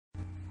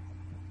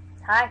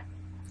Hi.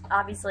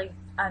 Obviously,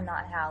 I'm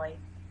not Hallie.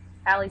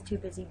 Hallie's too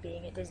busy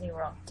being at Disney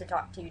World to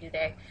talk to you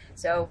today,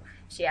 so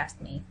she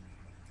asked me.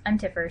 I'm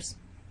Tiffers.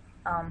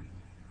 Um,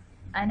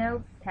 I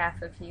know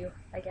half of you,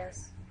 I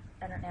guess.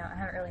 I don't know. I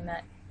haven't really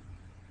met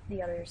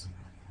the others.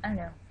 I don't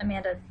know.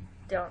 Amanda,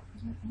 don't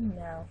you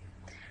know?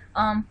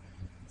 Um,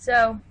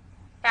 so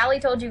Hallie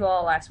told you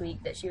all last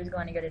week that she was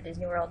going to go to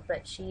Disney World,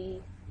 but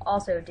she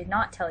also did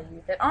not tell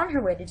you that on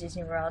her way to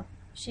Disney World,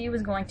 she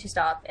was going to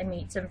stop and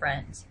meet some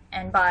friends.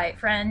 And by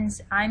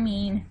friends, I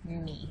mean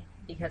me,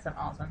 because I'm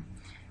awesome.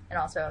 And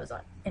also I was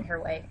in her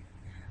way.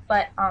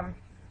 But,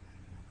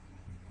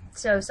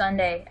 so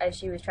Sunday, as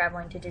she was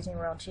traveling to Disney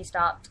World, she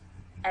stopped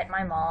at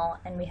my mall,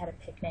 and we had a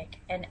picnic,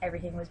 and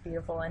everything was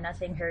beautiful, and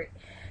nothing hurt.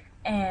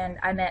 And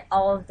I met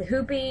all of the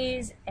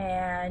Hoopies,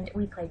 and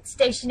we played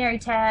stationary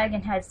tag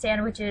and had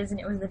sandwiches, and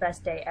it was the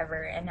best day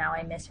ever. And now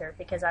I miss her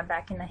because I'm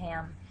back in the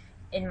ham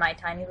in my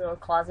tiny little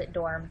closet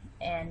dorm,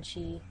 and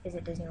she is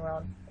at Disney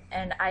World.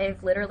 And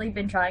I've literally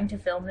been trying to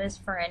film this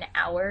for an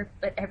hour,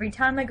 but every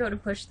time I go to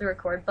push the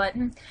record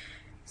button,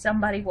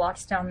 somebody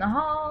walks down the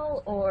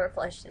hall or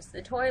flushes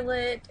the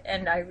toilet,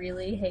 and I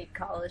really hate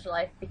college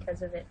life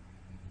because of it.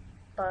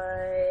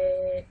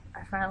 But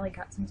I finally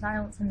got some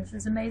silence, and this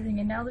is amazing,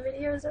 and now the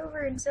video is over,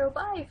 and so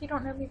bye. If you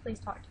don't know me, please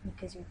talk to me,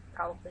 because you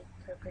probably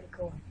are pretty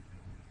cool.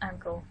 I'm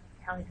cool.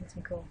 Hallie thinks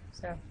I'm cool,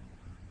 so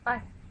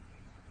bye.